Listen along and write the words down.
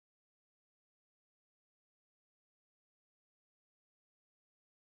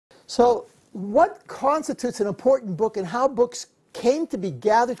So what constitutes an important book and how books came to be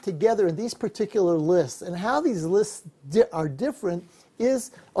gathered together in these particular lists and how these lists are different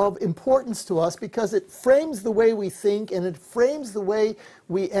is of importance to us because it frames the way we think and it frames the way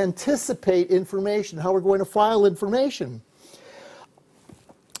we anticipate information, how we're going to file information.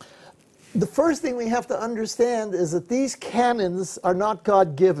 The first thing we have to understand is that these canons are not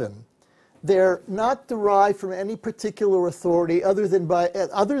God-given. They're not derived from any particular authority other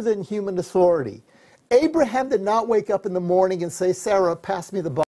than human authority. Abraham did not wake up in the morning and say, Sarah, pass me the Bible.